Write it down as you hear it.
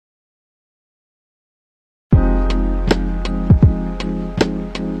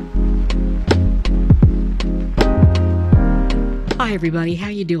Hi, everybody. How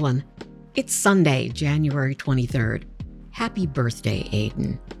you doing? It's Sunday, January 23rd. Happy birthday,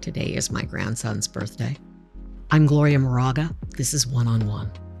 Aiden. Today is my grandson's birthday. I'm Gloria Moraga. This is One-on-One.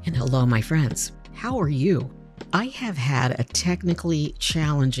 And hello, my friends. How are you? I have had a technically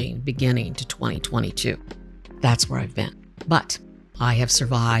challenging beginning to 2022. That's where I've been. But I have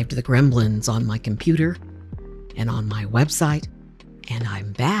survived the gremlins on my computer and on my website, and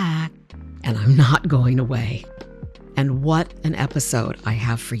I'm back, and I'm not going away. And what an episode I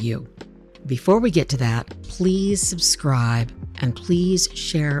have for you. Before we get to that, please subscribe and please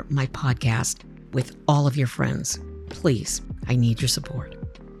share my podcast with all of your friends. Please, I need your support.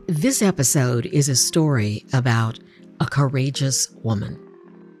 This episode is a story about a courageous woman.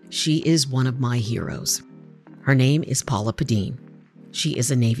 She is one of my heroes. Her name is Paula Padin. She is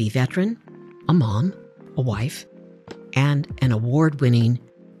a Navy veteran, a mom, a wife, and an award-winning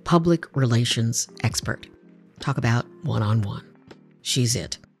public relations expert. Talk about one-on-one. She's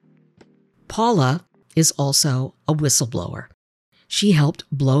it. Paula is also a whistleblower. She helped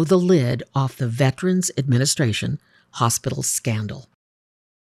blow the lid off the Veterans Administration hospital scandal.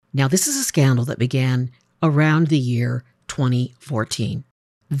 Now, this is a scandal that began around the year 2014.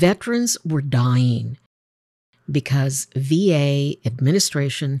 Veterans were dying because VA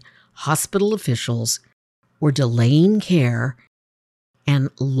administration hospital officials were delaying care and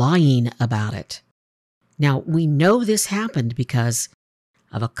lying about it. Now, we know this happened because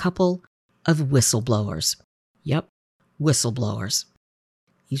of a couple of whistleblowers. Yep, whistleblowers.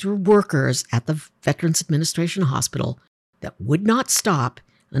 These were workers at the Veterans Administration Hospital that would not stop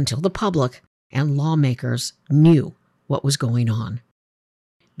until the public and lawmakers knew what was going on.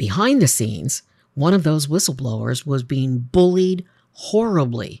 Behind the scenes, one of those whistleblowers was being bullied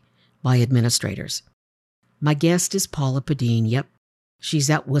horribly by administrators. My guest is Paula Padin. Yep, she's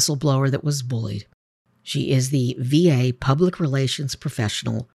that whistleblower that was bullied. She is the VA public relations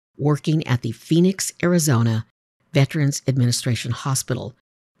professional working at the Phoenix, Arizona Veterans Administration Hospital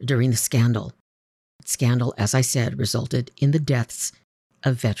during the scandal. The scandal, as I said, resulted in the deaths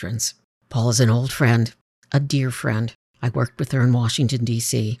of veterans. Paul is an old friend, a dear friend. I worked with her in Washington,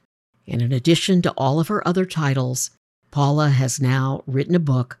 D.C. And in addition to all of her other titles, Paula has now written a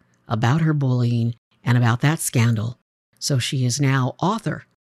book about her bullying and about that scandal. So she is now author,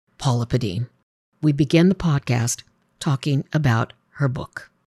 Paula Padin. We begin the podcast talking about her book.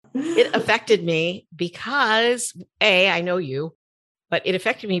 It affected me because, I know you, but it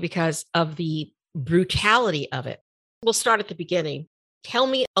affected me because of the brutality of it. We'll start at the beginning. Tell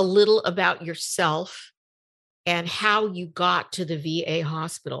me a little about yourself and how you got to the VA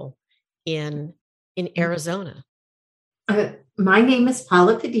hospital in Arizona. My name is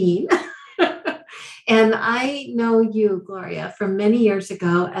Paula Padin. And I know you, Gloria, from many years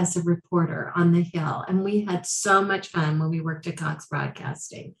ago as a reporter on the Hill. And we had so much fun when we worked at Cox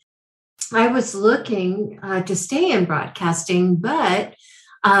Broadcasting. I was looking to stay in broadcasting, but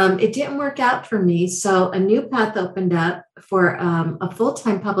it didn't work out for me. So a new path opened up for a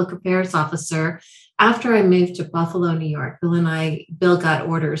full-time public affairs officer after I moved to Buffalo, New York. Bill got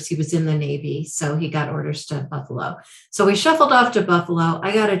orders. He was in the Navy, so he got orders to Buffalo. So we shuffled off to Buffalo.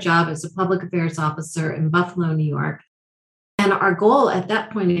 I got a job as a public affairs officer in Buffalo, New York. And our goal at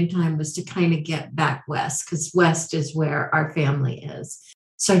that point in time was to kind of get back west, because west is where our family is.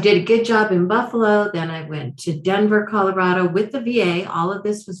 So I did a good job in Buffalo. Then I went to Denver, Colorado with the VA. All of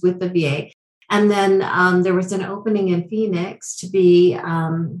this was with the VA. And then there was an opening in Phoenix to be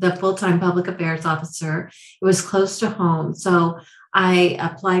the full-time public affairs officer. It was close to home. So I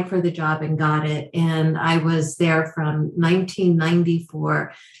applied for the job and got it. And I was there from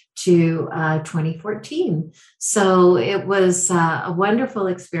 1994 to 2014. So it was a wonderful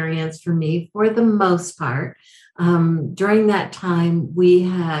experience for me for the most part. During that time, we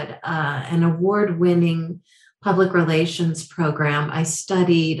had an award-winning public relations program.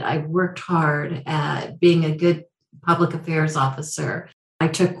 I worked hard at being a good public affairs officer. I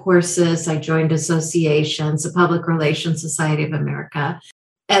took courses, I joined associations, the Public Relations Society of America.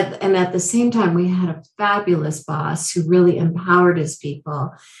 And at the same time, we had a fabulous boss who really empowered his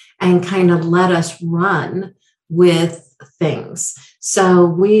people and kind of let us run with things. So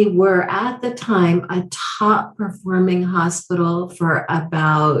we were at the time a top performing hospital for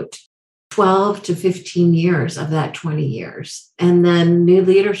about 12 to 15 years of that 20 years. And then new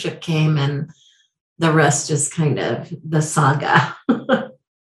leadership came and the rest is kind of the saga.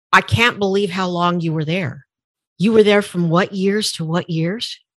 I can't believe how long you were there. You were there from what years to what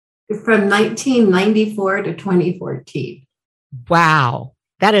years? From 1994 to 2014. Wow.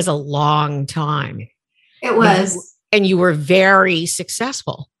 That is a long time. It was. And you were very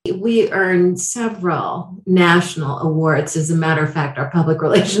successful. We earned several national awards. As a matter of fact, our public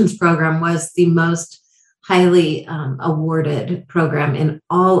relations program was the most highly awarded program in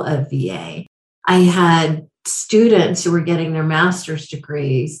all of VA. I had students who were getting their master's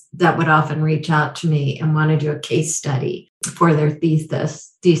degrees that would often reach out to me and want to do a case study for their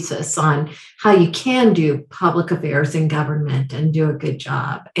thesis on how you can do public affairs in government and do a good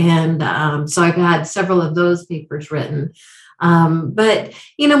job. And so I've had several of those papers written. But,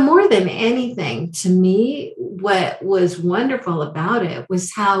 more than anything, to me, what was wonderful about it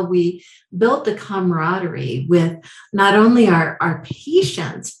was how we built the camaraderie with not only our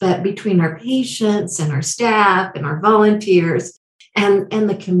patients, but between our patients and our staff and our volunteers and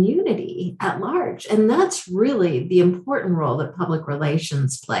the community at large. And that's really the important role that public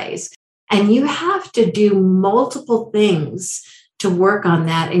relations plays. And you have to do multiple things to work on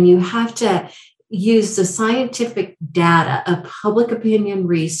that. And you have to use the scientific data of public opinion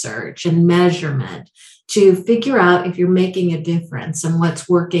research and measurement to figure out if you're making a difference and what's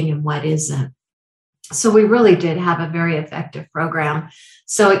working and what isn't. So we really did have a very effective program.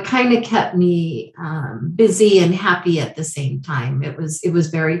 So it kind of kept me busy and happy at the same time. It was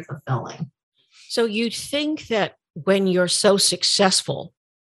very fulfilling. So you'd think that when you're so successful,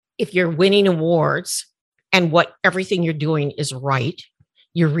 if you're winning awards and everything you're doing is right,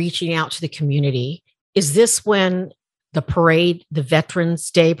 you're reaching out to the community. Is this when the parade, the Veterans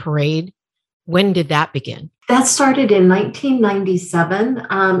Day parade, when did that begin? That started in 1997.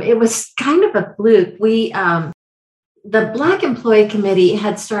 It was kind of a fluke. The Black Employee Committee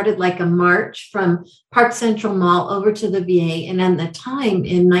had started like a march from Park Central Mall over to the VA. And at the time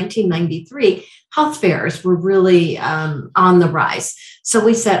in 1993, health fairs were really on the rise. So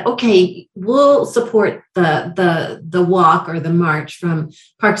we said, okay, we'll support the walk or the march from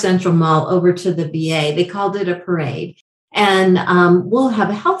Park Central Mall over to the VA. They called it a parade. And we'll have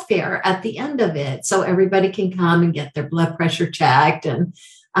a health fair at the end of it. So everybody can come and get their blood pressure checked and,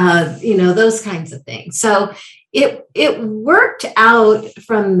 those kinds of things. So it worked out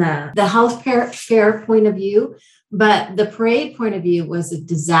from the health fair point of view, but the parade point of view was a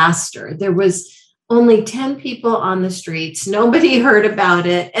disaster. There was only 10 people on the streets. Nobody heard about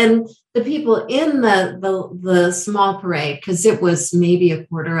it. And the people in the small parade, because it was maybe a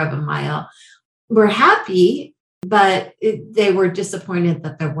quarter of a mile, were happy, but they were disappointed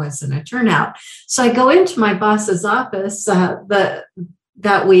that there wasn't a turnout. So I go into my boss's office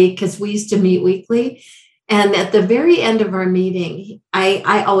that week, because we used to meet weekly. And at the very end of our meeting,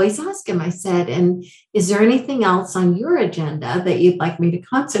 I always ask him, I said, and is there anything else on your agenda that you'd like me to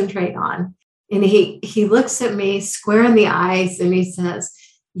concentrate on? And he looks at me square in the eyes and he says,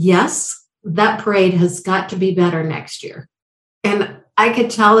 yes, that parade has got to be better next year. And I could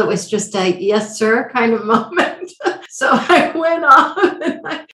tell it was just a yes, sir kind of moment. So I went on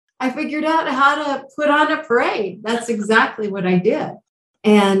and I figured out how to put on a parade. That's exactly what I did.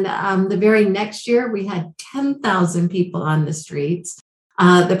 And the very next year, we had 10,000 people on the streets.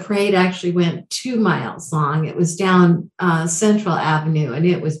 The parade actually went 2 miles long. It was down Central Avenue, and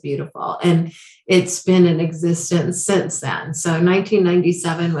it was beautiful. And it's been in existence since then. So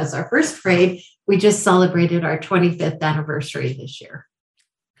 1997 was our first parade. We just celebrated our 25th anniversary this year.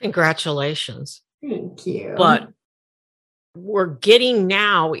 Congratulations. Thank you. But we're getting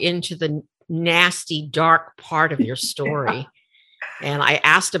now into the nasty, dark part of your story. And I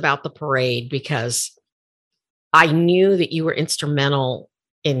asked about the parade because I knew that you were instrumental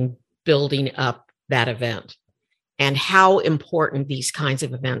in building up that event and how important these kinds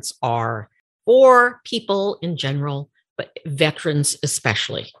of events are for people in general, but veterans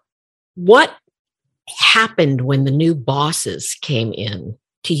especially. What happened when the new bosses came in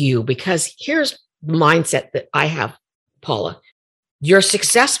to you? Because here's the mindset that I have, Paula. You're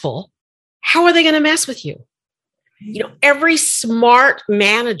successful. How are they going to mess with you? Every smart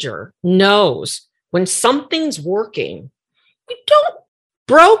manager knows when something's working, you don't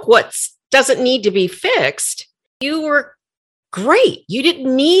broke what doesn't need to be fixed. You were great. You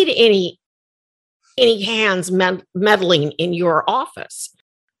didn't need any hands meddling in your office.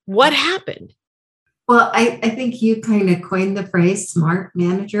 What happened? Well, I think you kind of coined the phrase smart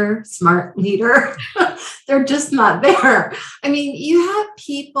manager, smart leader. They're just not there. I mean, you have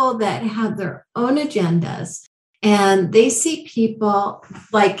people that have their own agendas. And they see people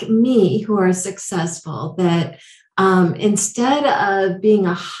like me who are successful that instead of being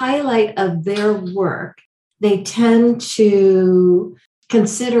a highlight of their work, they tend to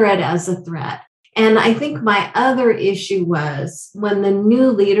consider it as a threat. And I think my other issue was when the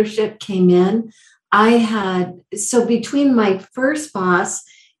new leadership came in, so between my first boss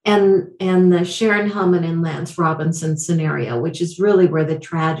and the Sharon Hellman and Lance Robinson scenario, which is really where the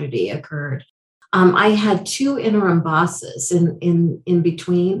tragedy occurred. I had two interim bosses in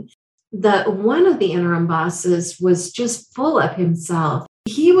between. The one of the interim bosses was just full of himself.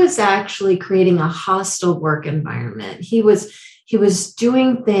 He was actually creating a hostile work environment. He was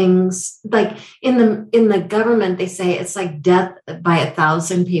doing things like in the government, they say it's like death by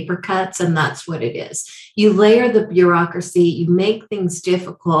 1,000 paper cuts, and that's what it is. You layer the bureaucracy, you make things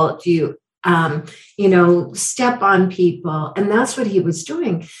difficult, you step on people, and that's what he was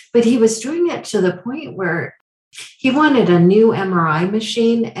doing. But he was doing it to the point where he wanted a new MRI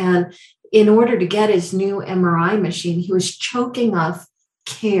machine, and in order to get his new MRI machine, he was choking off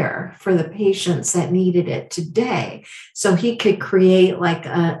care for the patients that needed it today, so he could create like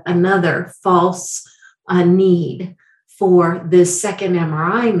another false need for this second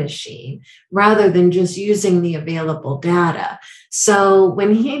MRI machine rather than just using the available data. So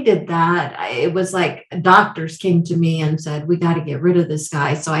when he did that, it was like doctors came to me and said, we got to get rid of this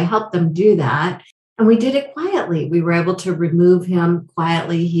guy. So I helped them do that. And we did it quietly. We were able to remove him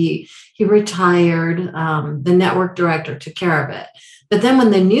quietly. He retired. The network director took care of it. But then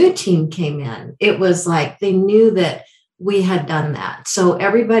when the new team came in, it was like they knew that we had done that. So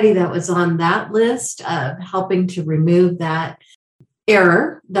everybody that was on that list of helping to remove that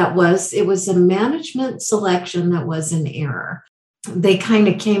error, it was a management selection that was an error. They kind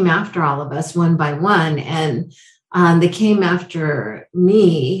of came after all of us one by one, and they came after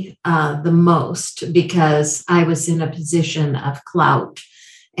me the most because I was in a position of clout.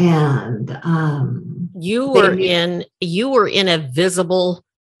 And you were in a visible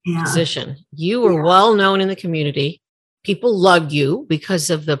position. You were well known in the community. People loved you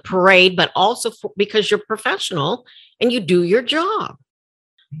because of the parade, but also because you're professional and you do your job.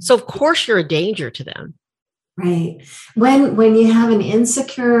 So of course you're a danger to them. Right. When you have an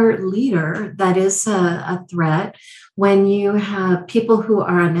insecure leader, that is a threat. When you have people who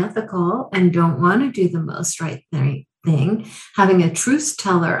are unethical and don't want to do the most right thing, having a truth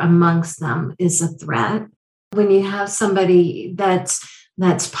teller amongst them is a threat. When you have somebody that's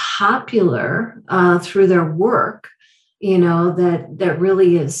popular through their work, that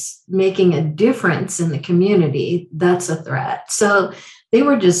really is making a difference in the community, that's a threat. So they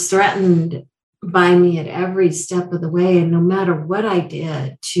were just threatened by me at every step of the way. And no matter what I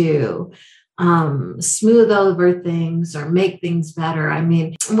did to smooth over things or make things better. I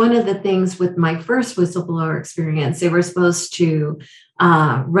mean, one of the things with my first whistleblower experience, they were supposed to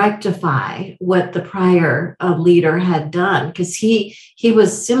rectify what the prior leader had done, because he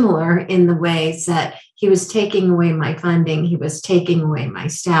was similar in the ways that he was taking away my funding, he was taking away my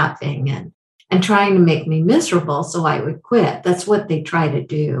staffing, and trying to make me miserable so I would quit. That's what they try to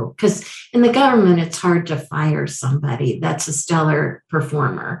do. Because in the government, it's hard to fire somebody that's a stellar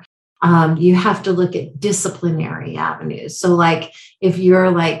performer. You have to look at disciplinary avenues. So like if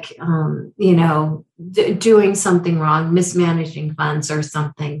you're like, doing something wrong, mismanaging funds or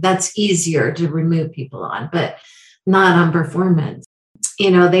something, that's easier to remove people on, but not on performance.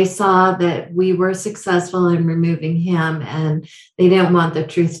 They saw that we were successful in removing him, and they didn't want the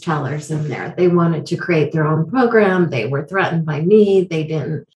truth tellers in there. They wanted to create their own program. They were threatened by me. They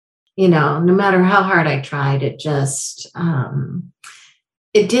didn't, no matter how hard I tried, it just,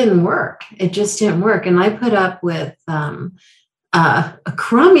 it didn't work. It just didn't work. And I put up with a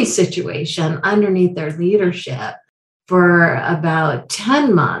crummy situation underneath their leadership for about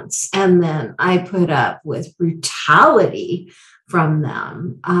 10 months. And then I put up with brutality from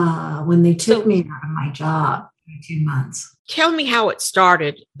them when they took me out of my job for 2 months. Tell me how it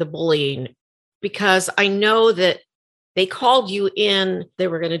started, the bullying, because I know that they called you in. They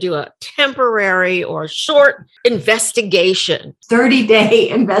were going to do a temporary or short investigation. 30-day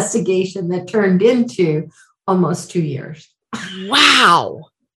investigation that turned into almost 2 years. Wow.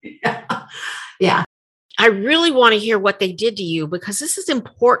 Yeah. I really want to hear what they did to you, because this is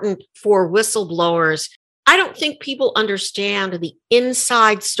important for whistleblowers. I don't think people understand the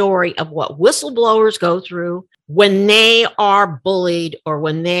inside story of what whistleblowers go through when they are bullied or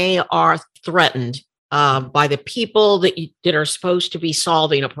when they are threatened by the people that are supposed to be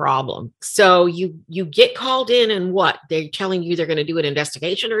solving a problem. So you get called in, and what? They're telling you they're going to do an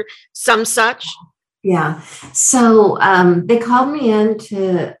investigation or some such? Yeah. So they called me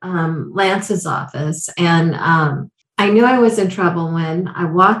into Lance's office, and I knew I was in trouble when I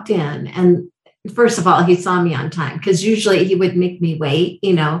walked in. And first of all, he saw me on time, because usually he would make me wait.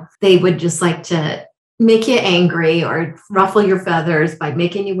 They would just like to make you angry or ruffle your feathers by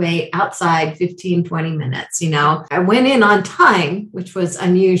making you wait outside 15, 20 minutes. I went in on time, which was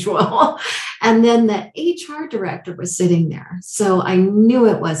unusual. And then the HR director was sitting there. So I knew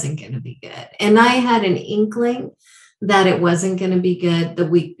it wasn't going to be good. And I had an inkling that it wasn't going to be good the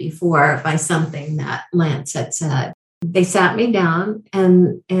week before by something that Lance had said. They sat me down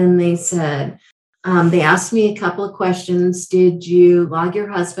and they said, they asked me a couple of questions. Did you log your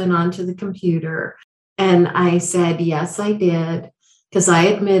husband onto the computer? And I said, yes, I did, because I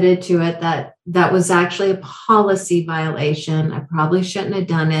admitted to it that was actually a policy violation. I probably shouldn't have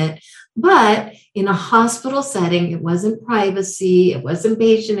done it. But in a hospital setting, it wasn't privacy. It wasn't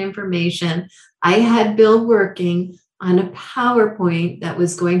patient information. I had Bill working on a PowerPoint that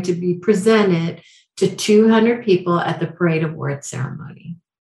was going to be presented to 200 people at the parade award ceremony.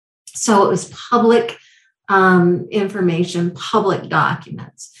 So it was public information, public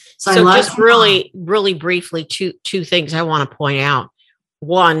documents. So just really, really briefly, two things I want to point out.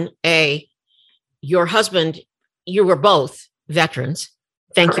 One, your husband, you were both veterans.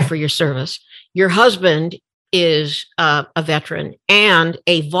 Thank you for your service. Your husband is a veteran and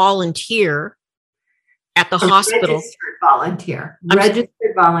a volunteer at the hospital. Registered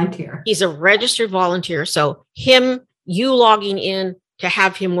volunteer. He's a registered volunteer. So you logging in to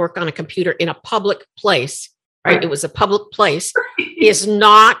have him work on a computer in a public place, right? It was a public place, is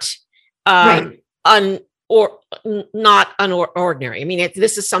not not unordinary. I mean,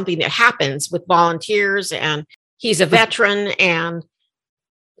 this is something that happens with volunteers, and he's a veteran, and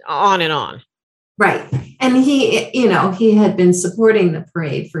on and on. Right. And he had been supporting the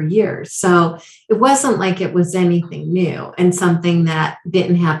parade for years. So it wasn't like it was anything new and something that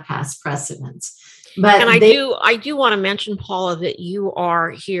didn't have past precedence. But I do want to mention, Paula, that you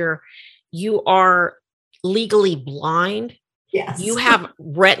are legally blind. Yes. You have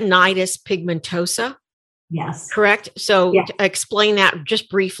retinitis pigmentosa. Yes. Correct. So explain that just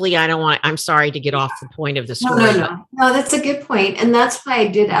briefly. I'm sorry to get off the point of the story. No, that's a good point. And that's why I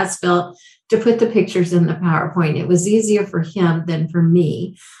did ask Bill to put the pictures in the PowerPoint. It was easier for him than for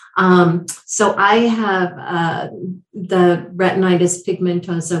me. So I have the retinitis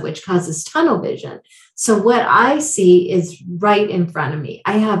pigmentosa, which causes tunnel vision. So what I see is right in front of me.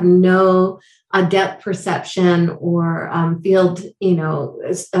 I have no depth perception or field,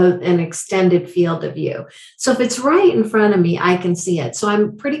 an extended field of view. So if it's right in front of me, I can see it. So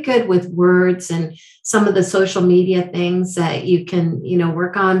I'm pretty good with words and some of the social media things that you can,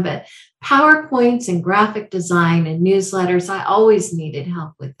 work on. But PowerPoints and graphic design and newsletters, I always needed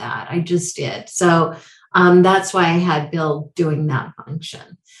help with that. I just did. So that's why I had Bill doing that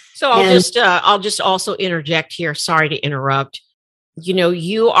function. So I'll just also interject here. Sorry to interrupt.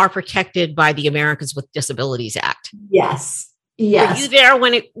 You are protected by the Americans with Disabilities Act. Yes. Were you there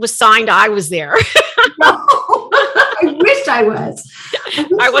when it was signed? I was there. No, I wish I was.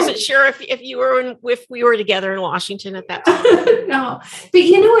 I wasn't sure if we were together in Washington at that time. No, but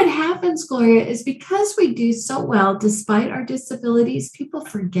what happens, Gloria, is because we do so well despite our disabilities, people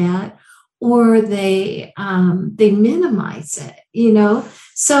forget or they minimize it,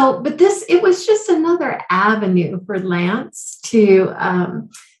 So, but it was just another avenue for Lance to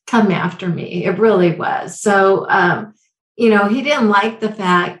come after me. It really was. So, he didn't like the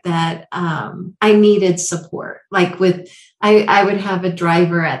fact that I needed support. Like I would have a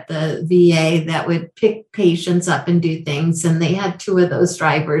driver at the VA that would pick patients up and do things. And they had two of those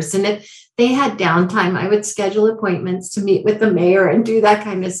drivers. And if they had downtime, I would schedule appointments to meet with the mayor and do that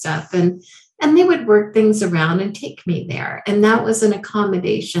kind of stuff. And they would work things around and take me there. And that was an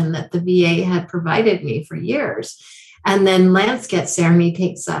accommodation that the VA had provided me for years. And then Lance gets there and he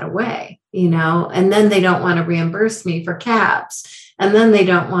takes that away, and then they don't want to reimburse me for cabs. And then they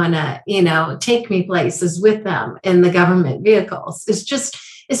don't want to, take me places with them in the government vehicles.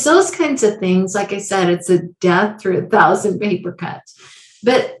 It's those kinds of things. Like I said, it's a death through 1,000 paper cuts.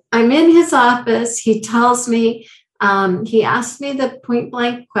 But I'm in his office. He tells me, he asked me the point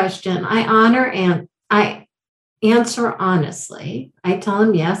blank question. I honor and I answer honestly. I tell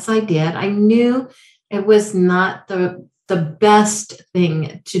him, yes, I did. I knew it was not the best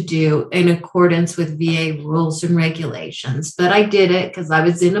thing to do in accordance with VA rules and regulations, but I did it because I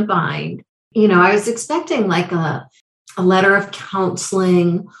was in a bind. I was expecting like a letter of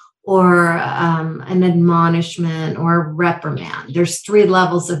counseling or an admonishment or a reprimand. There's 3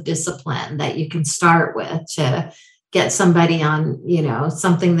 levels of discipline that you can start with to get somebody on,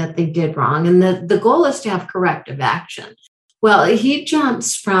 something that they did wrong. And the goal is to have corrective action. Well, he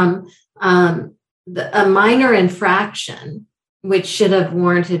jumps from a minor infraction, which should have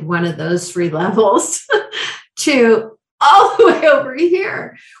warranted one of those 3 levels, to all the way over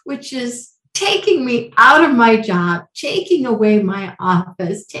here, which is taking me out of my job, taking away my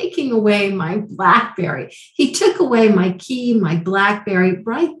office, taking away my BlackBerry. He took away my key, my BlackBerry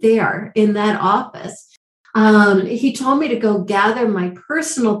right there in that office. He told me to go gather my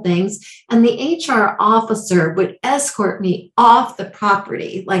personal things, and the HR officer would escort me off the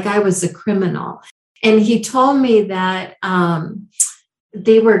property like I was a criminal. And he told me that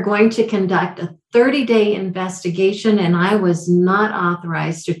they were going to conduct a 30-day investigation, and I was not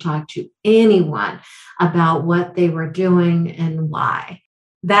authorized to talk to anyone about what they were doing and why.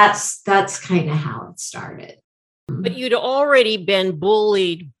 That's kind of how it started. But you'd already been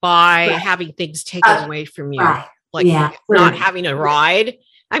bullied by having things taken away from you, like not having a ride.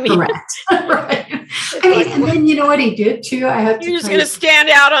 I mean, correct. Right. I mean, and then you know what he did too? You're just going to stand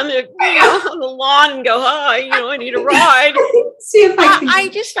out on the on the lawn and go, "Hi, I need a ride." See if I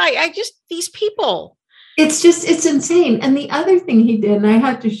just these people. It's insane. And the other thing he did, and I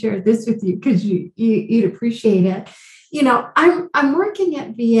have to share this with you because you'd appreciate it. I'm working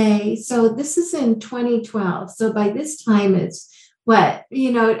at VA, so this is in 2012. So by this time, it's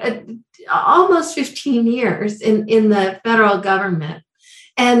almost 15 years in the federal government.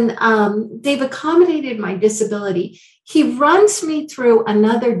 And they've accommodated my disability. He runs me through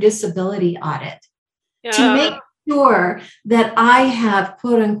another disability audit to make sure that I have,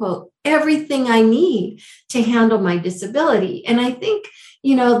 quote unquote, everything I need to handle my disability. And I think,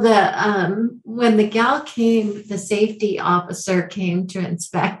 when the gal came, the safety officer came to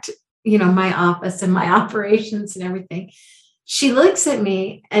inspect, my office and my operations and everything. She looks at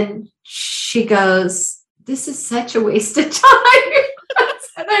me and she goes, "This is such a waste of time."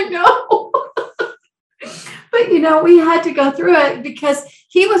 And I know, but we had to go through it because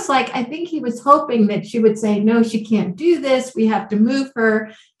he was like, I think he was hoping that she would say, "No, she can't do this. We have to move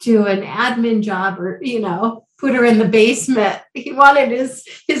her to an admin job or, put her in the basement." He wanted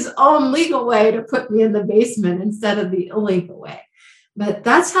his own legal way to put me in the basement instead of the illegal way. But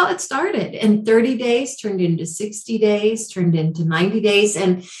that's how it started. And 30 days turned into 60 days, turned into 90 days.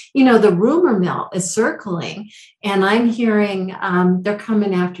 And, the rumor mill is circling. And I'm hearing they're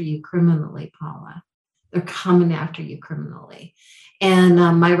coming after you criminally, Paula. They're coming after you criminally. And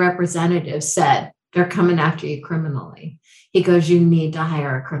my representative said, "They're coming after you criminally." He goes, "You need to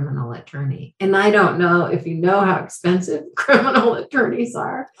hire a criminal attorney." And I don't know if you know how expensive criminal attorneys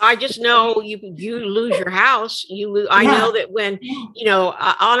are. I just know you lose your house. I know that when,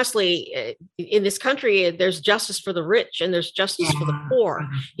 honestly, in this country, there's justice for the rich and there's justice for the poor.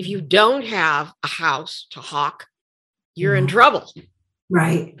 If you don't have a house to hawk, you're in trouble.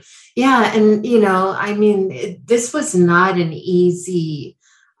 Right. Yeah. And, this was not an easy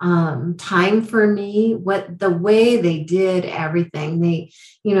time for me. The way they did everything, they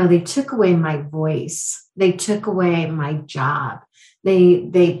took away my voice. They took away my job.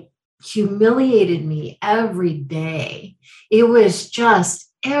 They humiliated me every day. It was just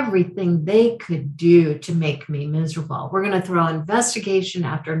everything they could do to make me miserable. We're going to throw investigation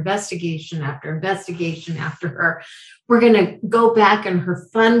after investigation after investigation after her. We're going to go back in her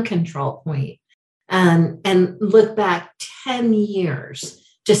fund control point and look back 10 years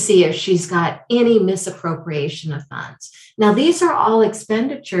to see if she's got any misappropriation of funds. Now, these are all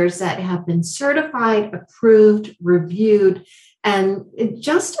expenditures that have been certified, approved, reviewed, and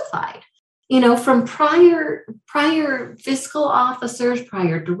justified. From prior fiscal officers,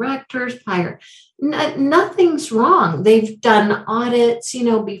 prior directors, nothing's wrong. They've done audits,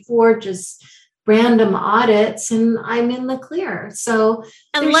 before, just random audits, and I'm in the clear. So,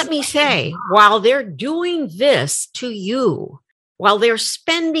 and let me say, while they're doing this to you, while they're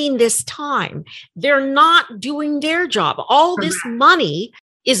spending this time, they're not doing their job. All this money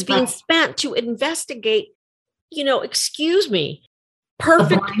is being spent to investigate, excuse me,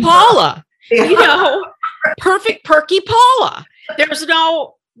 perfect Paula. Perfect Perky Paula. There's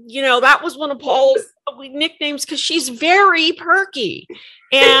no, that was one of Paula's nicknames because she's very perky.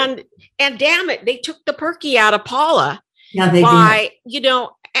 And damn it, they took the perky out of Paula. Yeah, they did.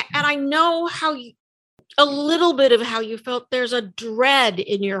 And I know a little bit of how you felt. There's a dread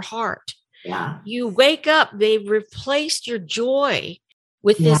in your heart. Yeah. You wake up, they've replaced your joy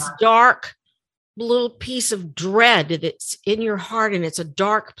with this dark little piece of dread that's in your heart, and it's a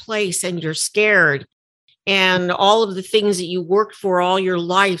dark place and you're scared, and all of the things that you worked for all your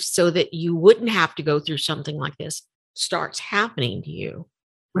life so that you wouldn't have to go through something like this starts happening to you.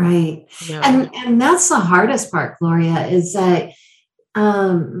 Right. And that's the hardest part, Gloria, is that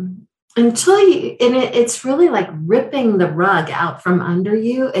it's really like ripping the rug out from under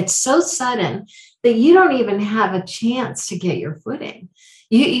you. It's so sudden that you don't even have a chance to get your footing.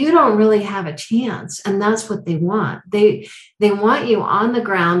 you don't really have a chance. And that's what they want. They want you on the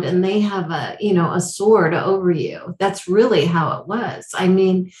ground, and they have a sword over you. That's really how it was. I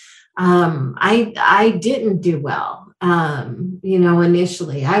mean, I didn't do well.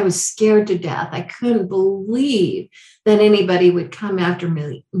 Initially I was scared to death. I couldn't believe that anybody would come after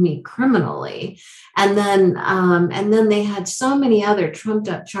me criminally. And then they had so many other trumped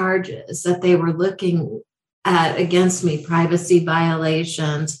up charges that they were looking at against me: privacy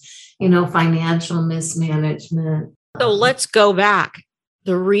violations, financial mismanagement. So let's go back.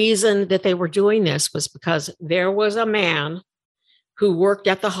 The reason that they were doing this was because there was a man who worked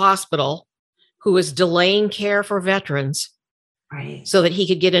at the hospital who was delaying care for veterans, right, so that he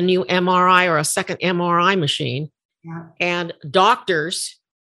could get a new MRI or a second MRI machine. Yeah. And doctors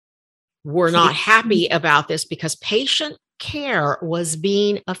were not happy about this because patient care was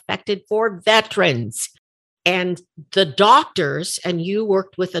being affected for veterans. And the doctors, and you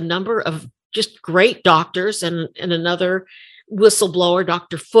worked with a number of just great doctors and another whistleblower,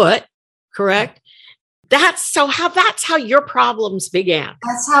 Dr. Foote, correct? That's how your problems began.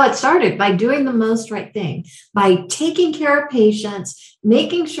 That's how it started, by doing the most right thing, by taking care of patients,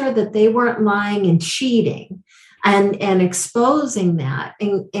 making sure that they weren't lying and cheating, and exposing that,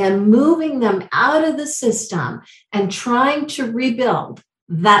 and moving them out of the system and trying to rebuild.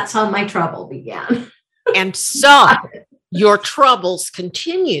 That's how my trouble began. And so your troubles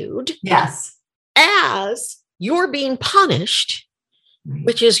continued. Yes. As you're being punished,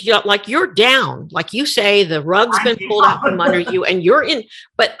 which is like you're down. Like you say, the rug's been pulled out from under you and you're in,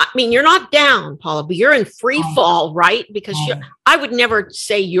 but I mean, you're not down, Paula, but you're in free fall, right? Because I would never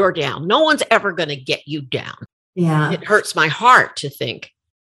say you're down. No one's ever going to get you down. Yeah. It hurts my heart to think.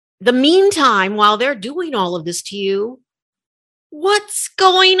 The meantime, while they're doing all of this to you, what's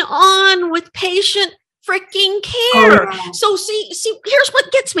going on with patient freaking care? Oh, yeah. So see, here's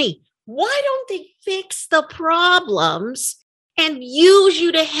what gets me. Why don't they fix the problems and use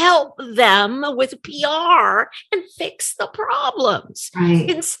you to help them with PR and fix the problems? Right.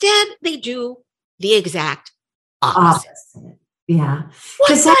 Instead, they do the exact opposite. Yeah. What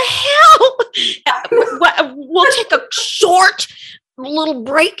the hell? We'll take a short little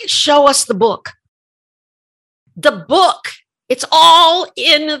break. Show us the book. The book. It's all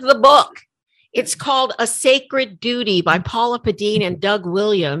in the book. It's called A Sacred Duty by Paula Padin and Doug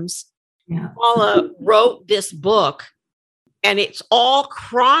Williams. Yeah. Paula wrote this book, and it's all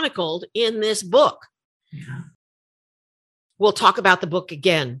chronicled in this book. Yeah. We'll talk about the book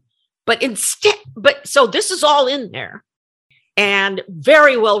again. So this is all in there, and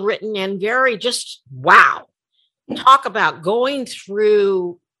very well written, and very just wow. Talk about going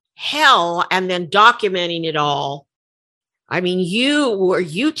through hell and then documenting it all. I mean, were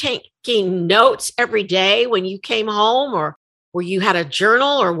you taking notes every day when you came home, or were you had a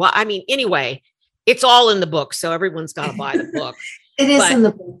journal, or what? I mean, anyway, it's all in the book. So everyone's got to buy the book. It is in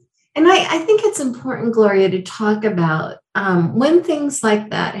the book. And I think it's important, Gloria, to talk about when things like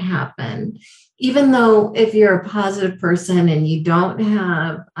that happen, even though if you're a positive person and you don't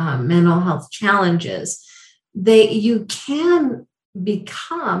have mental health challenges, you can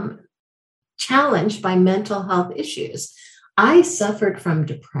become challenged by mental health issues. I suffered from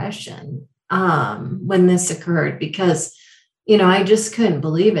depression when this occurred because, I just couldn't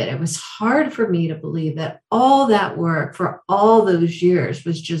believe it. It was hard for me to believe that all that work for all those years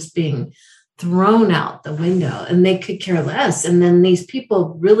was just being thrown out the window, and they could care less. And then these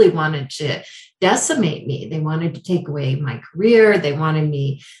people really wanted to decimate me. They wanted to take away my career.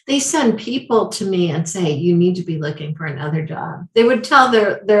 They send people to me and say, you need to be looking for another job. They would tell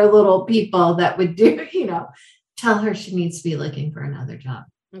their little people that would do, tell her she needs to be looking for another job.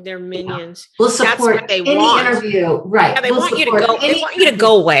 They're minions. We'll support any interview. Right. Yeah, they want you to go. They want you to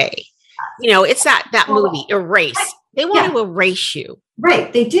go away. It's that movie, Erase. They want to erase you.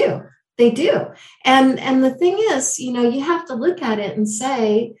 Right. They do. And the thing is, you have to look at it and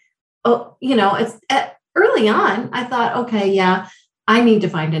say, it's early on, I thought, okay, yeah, I need to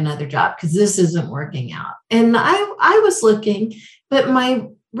find another job because this isn't working out. And I was looking, but my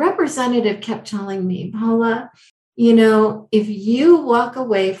representative kept telling me, Paula, if you walk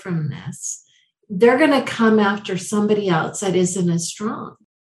away from this, they're going to come after somebody else that isn't as strong.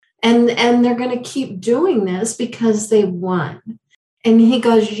 And they're going to keep doing this because they won. And he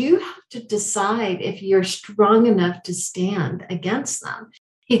goes, you have to decide if you're strong enough to stand against them.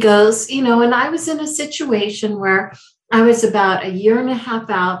 He goes, and I was in a situation where I was about 1.5 years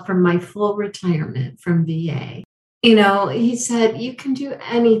out from my full retirement from VA. He said, you can do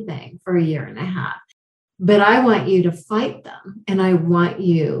anything for 1.5 years, but I want you to fight them and I want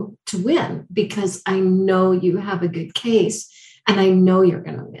you to win because I know you have a good case and I know you're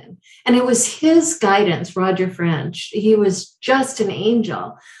going to win. And it was his guidance, Roger French. He was just an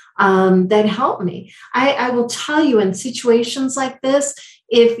angel that helped me. I will tell you, in situations like this,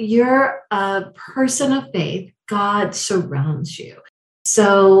 if you're a person of faith, God surrounds you.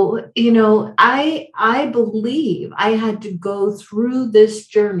 So, I believe I had to go through this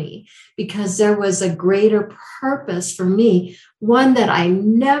journey because there was a greater purpose for me, one that I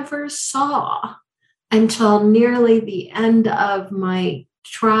never saw until nearly the end of my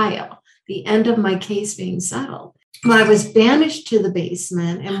trial, the end of my case being settled. When I was banished to the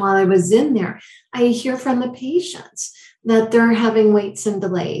basement, and while I was in there, I hear from the patients that they're having waits and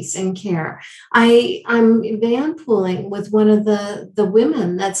delays in care. I'm van pooling with one of the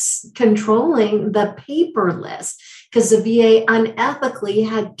women that's controlling the paper list, because the VA unethically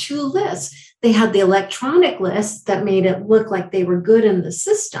had two lists. They had the electronic list that made it look like they were good in the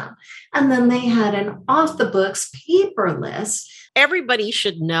system. And then they had an off the books paper list. Everybody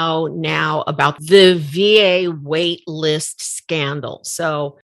should know now about the VA wait list scandal.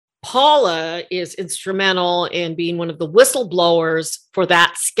 So Paula is instrumental in being one of the whistleblowers for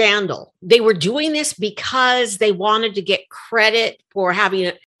that scandal. They were doing this because they wanted to get credit for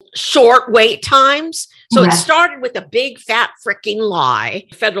having short wait times. So It started with a big fat freaking lie,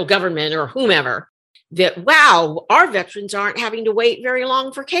 federal government or whomever, that, wow, our veterans aren't having to wait very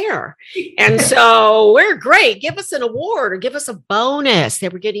long for care. And so we're great. Give us an award or give us a bonus. They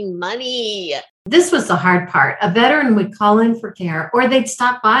were getting money. This was the hard part. A veteran would call in for care, or they'd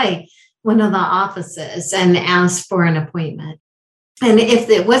stop by one of the offices and ask for an appointment. And if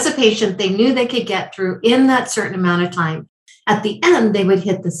it was a patient they knew they could get through in that certain amount of time, at the end, they would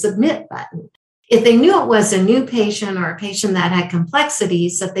hit the submit button. If they knew it was a new patient or a patient that had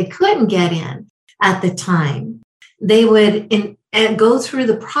complexities that they couldn't get in at the time, they would go through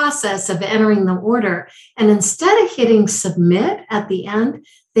the process of entering the order. And instead of hitting submit at the end,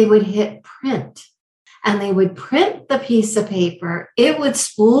 they would hit print, and they would print the piece of paper. It would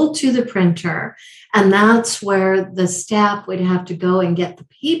spool to the printer, and that's where the staff would have to go and get the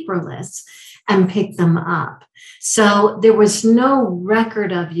paper lists and pick them up. So there was no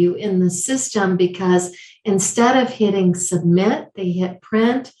record of you in the system, because instead of hitting submit, they hit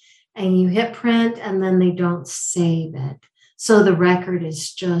print, and you hit print, and then they don't save it. So the record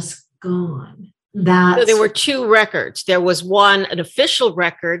is just gone. So there were two records. There was one, an official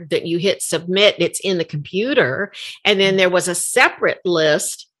record that you hit submit, it's in the computer. And then there was a separate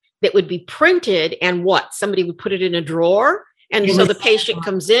list that would be printed, and somebody would put it in a drawer. And so the patient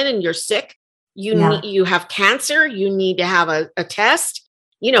comes in and you're sick. You have cancer. You need to have a test,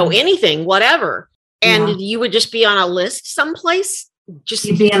 anything, whatever. And you would just be on a list someplace.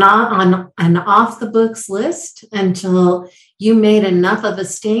 You'd be on an off the books list until you made enough of a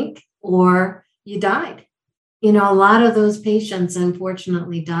stink or you died. A lot of those patients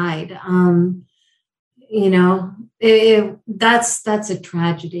unfortunately died. That's a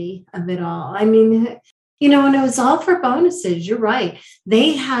tragedy of it all. I mean, and it was all for bonuses. You're right.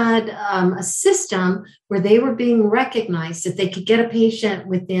 They had a system where they were being recognized that they could get a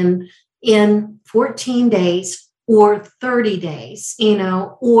patient in 14 days or 30 days,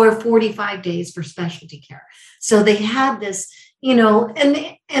 or 45 days for specialty care. So they had this, and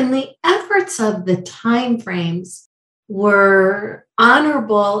the efforts of the timeframes were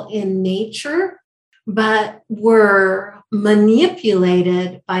honorable in nature, but were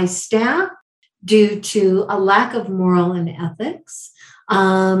manipulated by staff due to a lack of moral and ethics.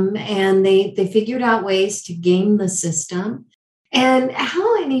 And they figured out ways to game the system. And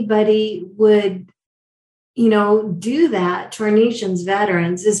how anybody would, do that to our nation's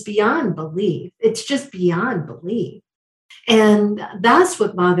veterans is beyond belief. It's just beyond belief. And that's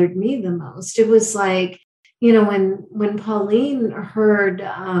what bothered me the most. It was like, when Pauline heard,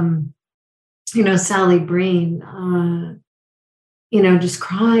 Sally Breen, just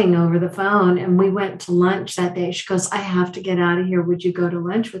crying over the phone, and we went to lunch that day. She goes, I have to get out of here. Would you go to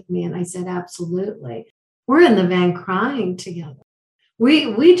lunch with me? And I said, absolutely. We're in the van crying together.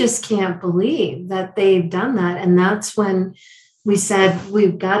 We just can't believe that they've done that. And that's when we said,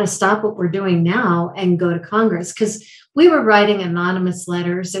 we've got to stop what we're doing now and go to Congress, because we were writing anonymous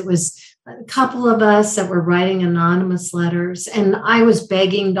letters. It was a couple of us that were writing anonymous letters. And I was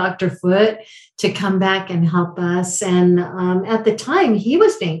begging Dr. Foote to come back and help us. And at the time, he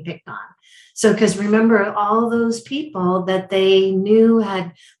was being picked on. So, because remember, all those people that they knew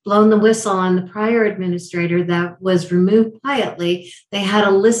had blown the whistle on the prior administrator that was removed quietly, they had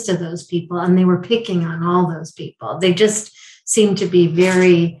a list of those people, and they were picking on all those people. They just seemed to be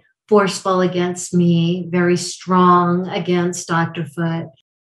very forceful against me, very strong against Dr. Foote.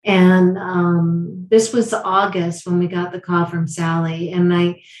 And this was August when we got the call from Sally. And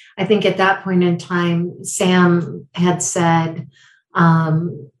I think at that point in time, Sam had said,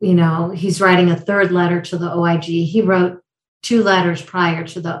 he's writing a third letter to the OIG. He wrote 2 letters prior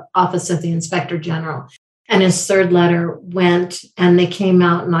to the Office of the Inspector General. And his third letter went, and they came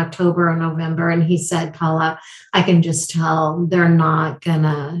out in October or November. And he said, Paula, I can just tell they're not going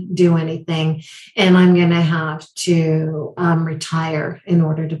to do anything. And I'm going to have to retire in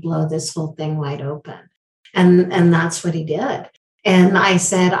order to blow this whole thing wide open. And that's what he did. And I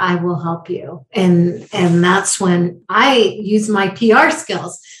said, I will help you. And that's when I used my PR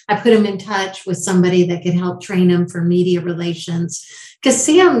skills. I put him in touch with somebody that could help train him for media relations. Because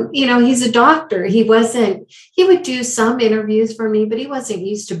Sam, he's a doctor. He would do some interviews for me, but he wasn't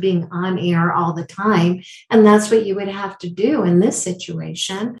used to being on air all the time. And that's what you would have to do in this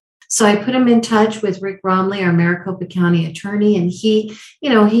situation. So I put him in touch with Rick Romley, our Maricopa County attorney, and he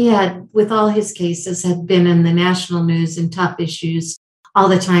had, with all his cases, had been in the national news and tough issues all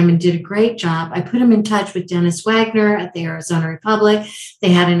the time and did a great job. I put him in touch with Dennis Wagner at the Arizona Republic. They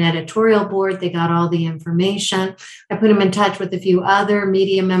had an editorial board. They got all the information. I put him in touch with a few other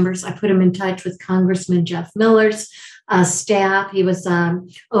media members. I put him in touch with Congressman Jeff Miller's staff. He was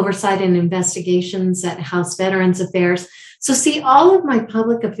oversight and investigations at House Veterans Affairs. So see, all of my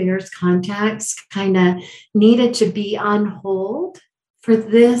public affairs contacts kind of needed to be on hold for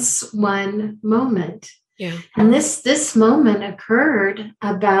this one moment. Yeah. And this moment occurred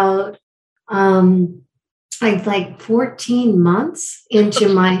about like 14 months into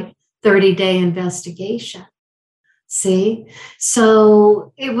my 30-day investigation. See?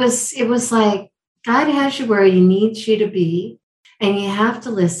 So it was like, God has you where he needs you to be, and you have to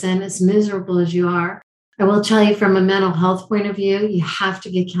listen, as miserable as you are. I will tell you, from a mental health point of view, you have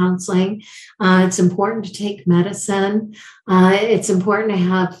to get counseling. It's important to take medicine. It's important to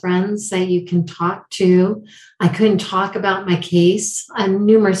have friends that you can talk to. I couldn't talk about my case.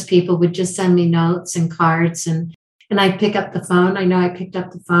 Numerous people would just send me notes and cards, and I'd pick up the phone. I know I picked up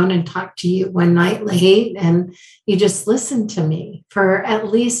the phone and talked to you one night late, and you just listened to me for at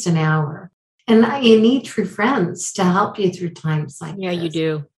least an hour. And you need true friends to help you through times like this. Yeah, you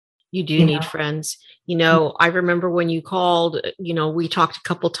do. You do need friends. I remember when you called, we talked a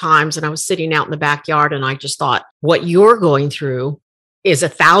couple times, and I was sitting out in the backyard, and I just thought, what you're going through is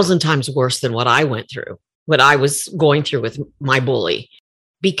 1,000 times worse than what I went through, what I was going through with my bully,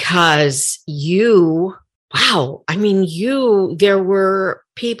 because there were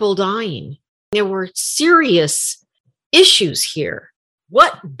people dying. There were serious issues here.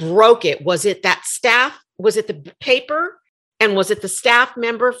 What broke it? Was it that staff? Was it the paper? And was it the staff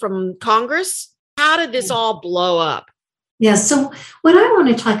member from Congress? How did this all blow up? Yeah, so what I want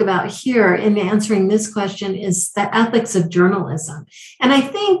to talk about here in answering this question is the ethics of journalism. And I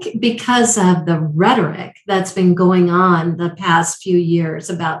think because of the rhetoric that's been going on the past few years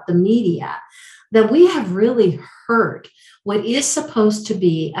about the media, that we have really hurt what is supposed to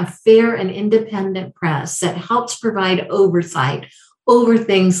be a fair and independent press that helps provide oversight over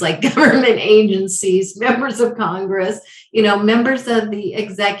things like government agencies, members of Congress, members of the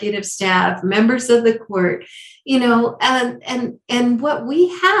executive staff, members of the court, and what we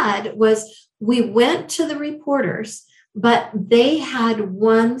had was, we went to the reporters, but they had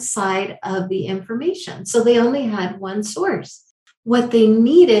one side of the information. So they only had one source. What they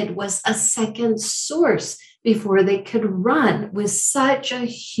needed was a second source before they could run with such a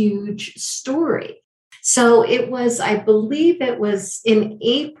huge story. So I believe it was in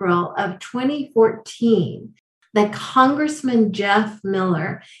April of 2014 that Congressman Jeff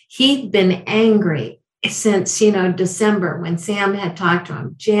Miller, he'd been angry since, December, when Sam had talked to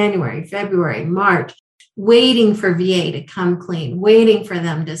him, January, February, March, waiting for VA to come clean, waiting for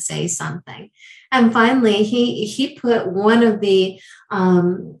them to say something. And finally, he put one of the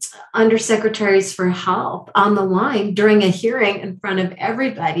undersecretaries for health on the line during a hearing in front of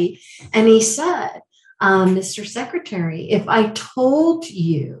everybody. And he said, Mr. Secretary, if I told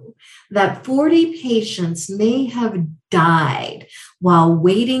you that 40 patients may have died while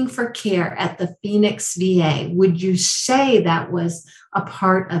waiting for care at the Phoenix VA, would you say that was a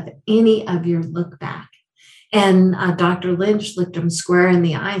part of any of your look back? And Dr. Lynch looked him square in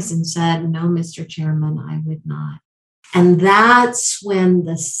the eyes and said, no, Mr. Chairman, I would not. And that's when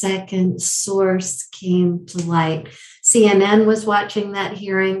the second source came to light. CNN was watching that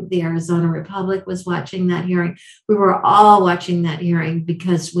hearing. The Arizona Republic was watching that hearing. We were all watching that hearing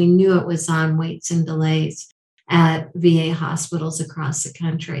because we knew it was on waits and delays at VA hospitals across the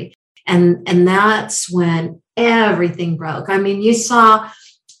country. And that's when everything broke. I mean, you saw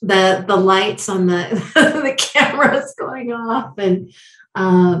the lights on the, the cameras going off. And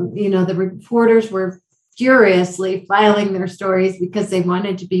The reporters were furiously filing their stories because they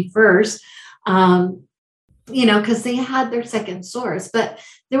wanted to be first, because they had their second source. But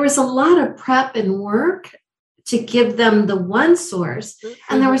there was a lot of prep and work to give them the one source,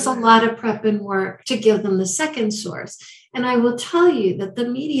 and there was a lot of prep and work to give them the second source. And I will tell you that the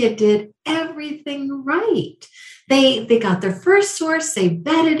media did everything right. They got their first source, they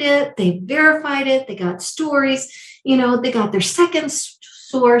vetted it, they verified it, they got stories, they got their second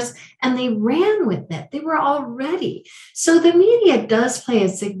source, and they ran with it. They were all ready. So the media does play a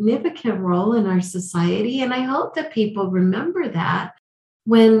significant role in our society. And I hope that people remember that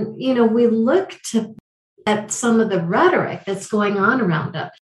when, we look at some of the rhetoric that's going on around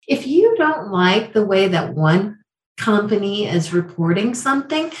us. If you don't like the way that one company is reporting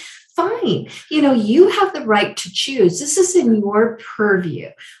something, fine. You have the right to choose. This is in your purview.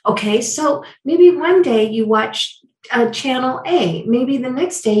 Okay. So maybe one day you watch channel A, maybe the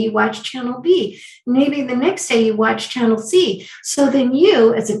next day you watch channel B, maybe the next day you watch channel C. So then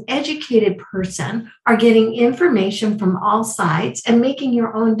you, as an educated person, are getting information from all sides and making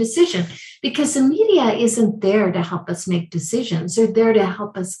your own decision, because the media isn't there to help us make decisions. They're there to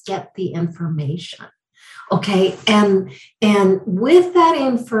help us get the information. Okay. And with that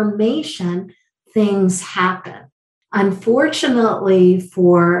information, things happen. Unfortunately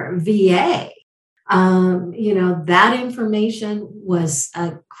for VA, that information was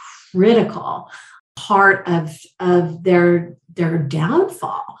a critical part of their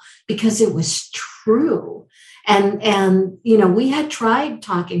downfall, because it was true. And we had tried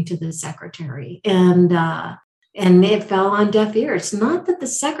talking to the secretary, and it fell on deaf ears. Not that the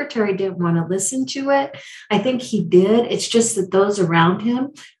secretary didn't want to listen to it. I think he did. It's just that those around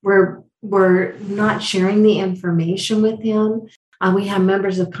him were not sharing the information with him. We have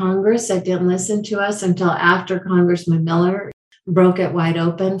members of Congress that didn't listen to us until after Congressman Miller broke it wide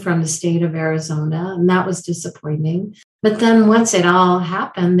open from the state of Arizona, and that was disappointing. But then once it all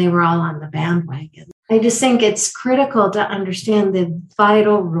happened, they were all on the bandwagon. I just think it's critical to understand the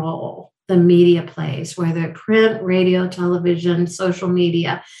vital role the media plays, whether print, radio, television, social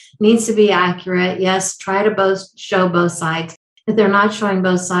media, needs to be accurate. Yes, try to show both sides. If they're not showing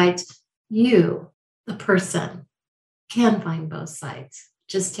both sides, you, the person, can find both sides.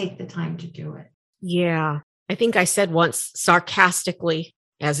 Just take the time to do it. Yeah. I think I said once sarcastically,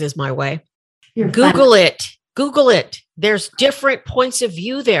 as is my way, Google it. Google it. There's different points of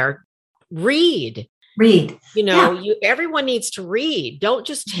view there. Read. Everyone needs to read. Don't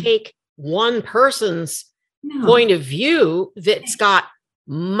just take one person's point of view that's got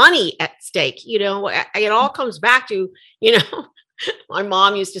money at stake. It all comes back to, my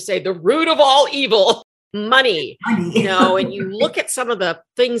mom used to say the root of all evil, money. And you look at some of the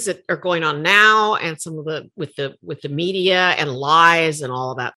things that are going on now, and some of the with the media and lies and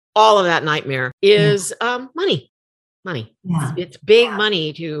all of that nightmare is money. Yeah. It's big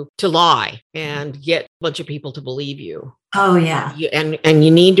money to lie and get a bunch of people to believe you. Oh yeah. And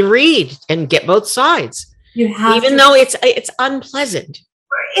you need to read and get both sides. Even though it's unpleasant.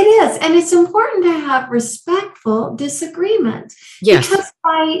 It is. And it's important to have respectful disagreement. Yes. Because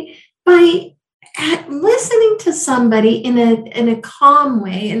by listening to somebody in a calm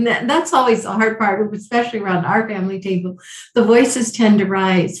way, and that's always the hard part, especially around our family table, the voices tend to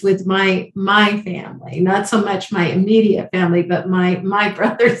rise with my family, not so much my immediate family, but my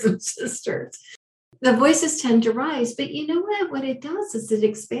brothers and sisters. The voices tend to rise, but you know what it does is it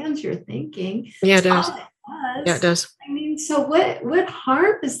expands your thinking. Yeah, it does. Yeah, it does. I mean, so what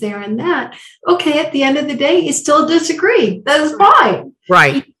harm is there in that? Okay, at the end of the day, you still disagree. That is fine.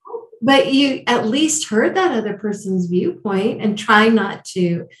 Right. But you at least heard that other person's viewpoint, and try not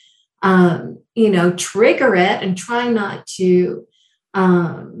to, trigger it, and try not to,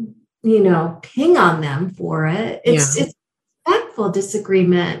 ping on them for it. It's respectful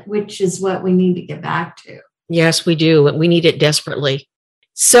disagreement, which is what we need to get back to. Yes, we do. We need it desperately.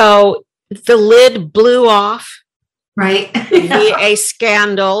 So the lid blew off. Right. The VA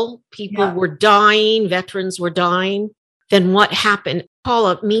scandal. People were dying. Veterans were dying. Then what happened?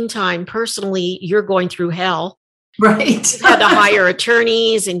 Paula, meantime, personally, you're going through hell. Right. You've had to hire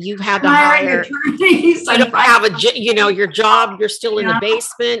attorneys, and you've had to hire attorneys. You don't have your job. You're still in the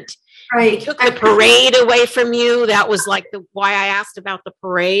basement. Right. They took the parade away from you. That was like why I asked about the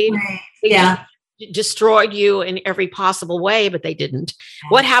parade. Right. They destroyed you in every possible way, but they didn't.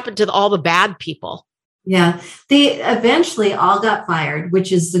 What happened to all the bad people? Yeah. They eventually all got fired,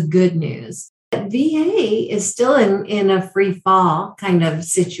 which is the good news. VA is still in a free fall kind of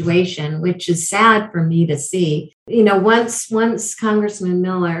situation, which is sad for me to see. Once Congressman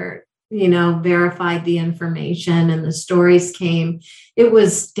Miller verified the information and the stories came. It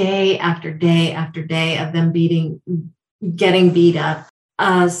was day after day after day of them getting beat up.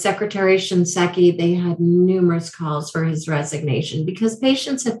 Secretary Shinseki, they had numerous calls for his resignation because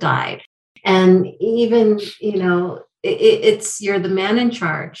patients have died. And even, you're the man in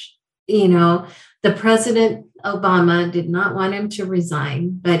charge. The President Obama did not want him to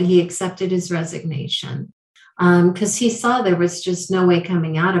resign, but he accepted his resignation because he saw there was just no way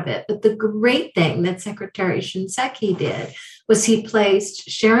coming out of it. But the great thing that Secretary Shinseki did was he placed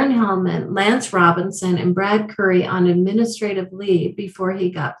Sharon Hellman, Lance Robinson, and Brad Curry on administrative leave before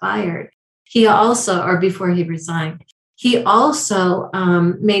he got fired. Before he resigned. He also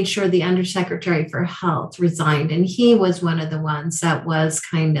made sure the Undersecretary for Health resigned. And he was one of the ones that was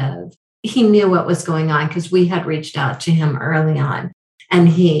he knew what was going on because we had reached out to him early on. And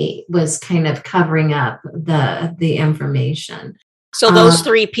he was kind of covering up the information. So those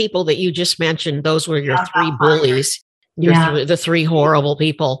three people that you just mentioned, those were your three bullies. The three horrible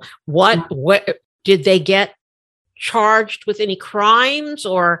people. What did they get charged with any crimes,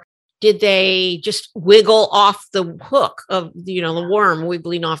 or did they just wiggle off the hook of the worm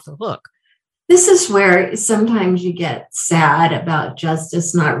wiggling off the hook? This is where sometimes you get sad about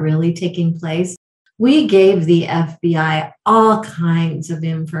justice not really taking place. We gave the FBI all kinds of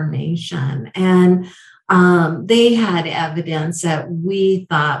information, and they had evidence that we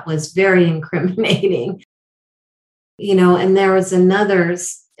thought was very incriminating. And there was another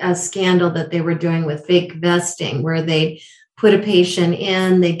scandal that they were doing with fake vesting, where they put a patient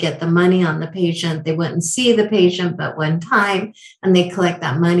in, they get the money on the patient, they wouldn't see the patient but one time, and they collect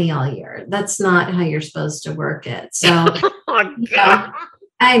that money all year. That's not how you're supposed to work it. So, oh, God.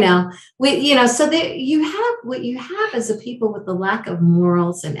 I know. You have what you have as a people with the lack of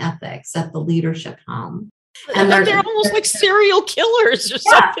morals and ethics at the leadership home. And they're almost like serial killers or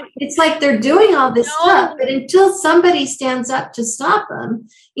something. It's like they're doing all this stuff, but until somebody stands up to stop them,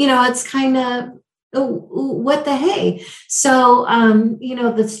 it's kind of, what the hey? So,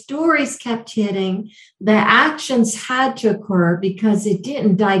 the stories kept hitting. The actions had to occur because it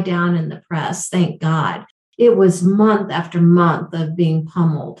didn't die down in the press, thank God. It was month after month of being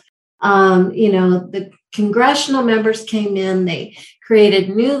pummeled. The congressional members came in, they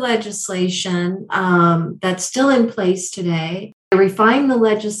created new legislation that's still in place today. They refined the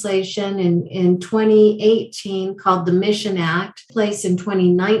legislation in 2018 called the Mission Act, placed in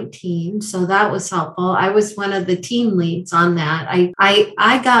 2019. So that was helpful. I was one of the team leads on that.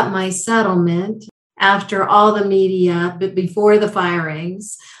 I got my settlement after all the media, but before the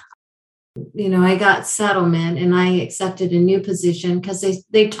firings. I got settlement and I accepted a new position because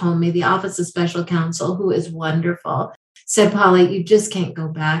they told me the Office of Special Counsel, who is wonderful, said, Polly, you just can't go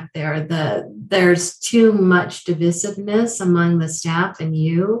back there. There's too much divisiveness among the staff and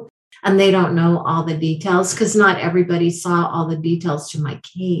you, and they don't know all the details because not everybody saw all the details to my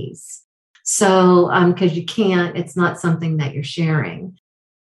case. So, because it's not something that you're sharing.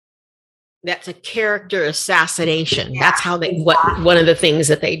 That's a character assassination. Yeah, that's how one of the things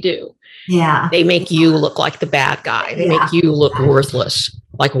that they do. Yeah. They make you look like the bad guy. They make you look worthless.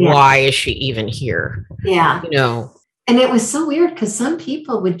 Like, why is she even here? Yeah. And it was so weird because some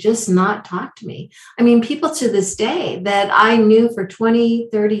people would just not talk to me. I mean, people to this day that I knew for 20,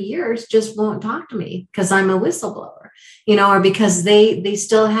 30 years just won't talk to me because I'm a whistleblower, or because they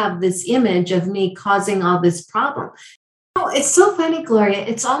still have this image of me causing all this problem. It's so funny, Gloria.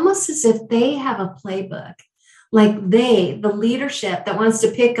 It's almost as if they have a playbook. Like the leadership that wants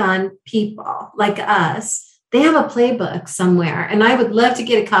to pick on people like us, they have a playbook somewhere. And I would love to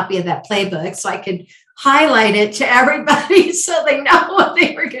get a copy of that playbook so I could highlight it to everybody so they know what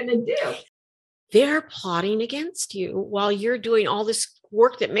they were going to do. They're plotting against you while you're doing all this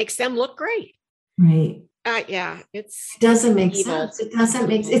work that makes them look great. Right. It doesn't make sense. It doesn't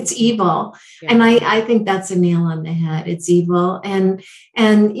make it's evil. Yeah. And I think that's a nail on the head. It's evil. And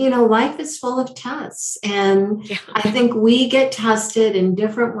life is full of tests. And I think we get tested in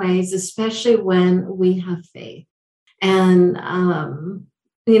different ways, especially when we have faith. And I'm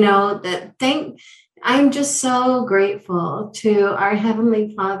just so grateful to our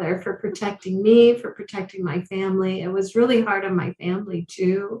Heavenly Father for protecting me, for protecting my family. It was really hard on my family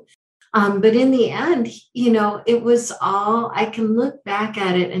too. But in the end, it was all, I can look back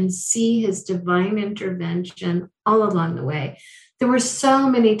at it and see his divine intervention all along the way. There were so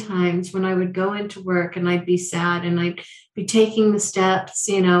many times when I would go into work and I'd be sad and I'd be taking the steps,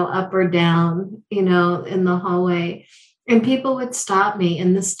 up or down, in the hallway. And people would stop me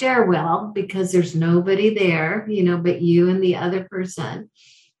in the stairwell because there's nobody there, but you and the other person.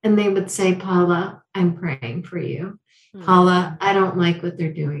 And they would say, Paula, I'm praying for you. Paula, I don't like what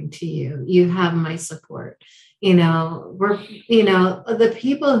they're doing to you. You have my support. The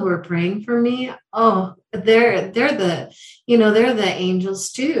people who are praying for me, oh, they're the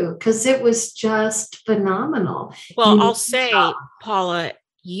angels too, because it was just phenomenal. Well, I'll say, Paula,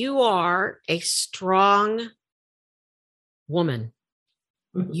 you are a strong woman.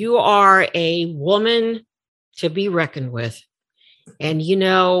 You are a woman to be reckoned with. And,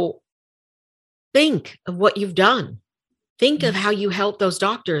 think of what you've done. Think of how you helped those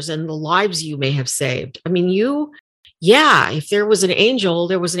doctors and the lives you may have saved. I mean, if there was an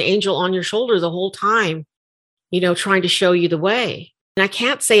angel on your shoulder the whole time, trying to show you the way. And I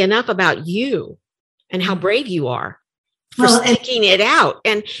can't say enough about you and how brave you are for sticking it out.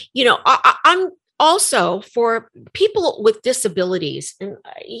 And, I'm also for people with disabilities. And,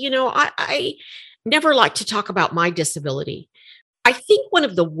 I never like to talk about my disability. I think one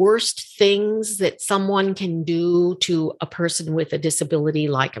of the worst things that someone can do to a person with a disability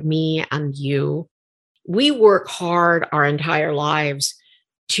like me and you, we work hard our entire lives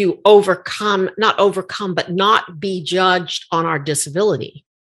to not be judged on our disability.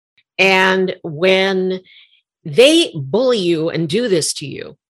 And when they bully you and do this to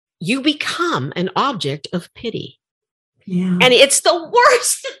you, you become an object of pity. Yeah. And it's the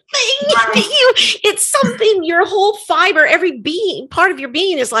worst thing it's something your whole fiber, every part of your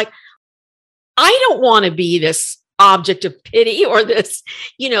being is like, I don't want to be this object of pity or this,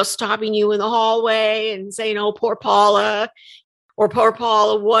 stopping you in the hallway and saying, oh, poor Paula, or poor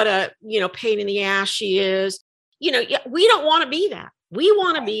Paula, what a, pain in the ass she is. We don't want to be that. We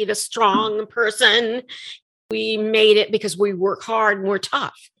want to be the strong person. We made it because we work hard and we're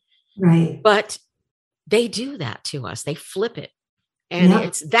tough. Right. But they do that to us. They flip it.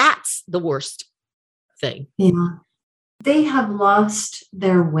 And that's the worst thing. Yeah. They have lost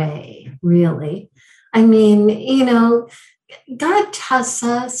their way, really. I mean, God tests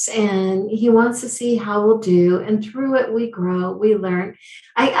us and he wants to see how we'll do. And through it, we grow, we learn.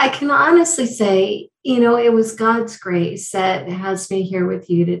 I can honestly say, it was God's grace that has me here with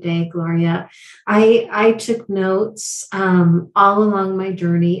you today, Gloria. I took notes all along my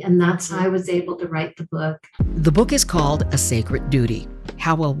journey, and that's how I was able to write the book. The book is called A Sacred Duty: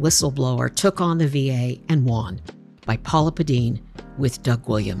 How a Whistleblower Took on the VA and Won, by Paula Padin with Doug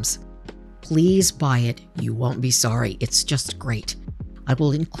Williams. Please buy it. You won't be sorry. It's just great. I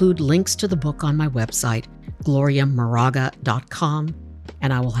will include links to the book on my website, gloriamoraga.com,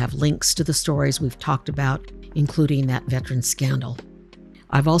 and I will have links to the stories we've talked about, including that veteran scandal.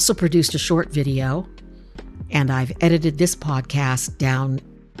 I've also produced a short video, and I've edited this podcast down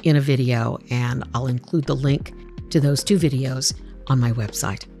in a video, and I'll include the link to those 2 videos on my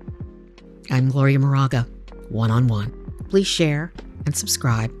website. I'm Gloria Moraga, one-on-one. Please share and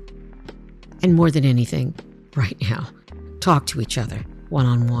subscribe. And more than anything, right now, talk to each other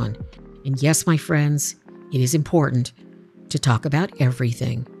one-on-one. And yes, my friends, it is important to talk about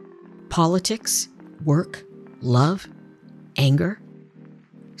everything. Politics, work, love, anger.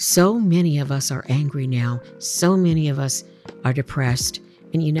 So many of us are angry now. So many of us are depressed.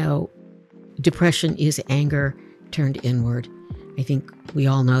 And depression is anger turned inward. I think we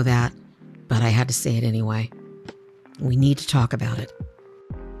all know that, but I had to say it anyway. We need to talk about it.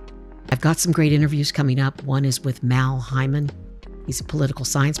 I've got some great interviews coming up. One is with Mal Hyman. He's a political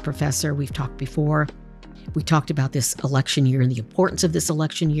science professor. We've talked before. We talked about this election year and the importance of this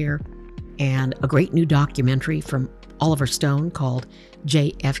election year, and a great new documentary from Oliver Stone called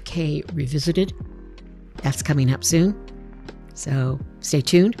JFK Revisited. That's coming up soon. So stay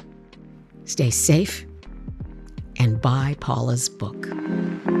tuned, stay safe, and buy Paula's book.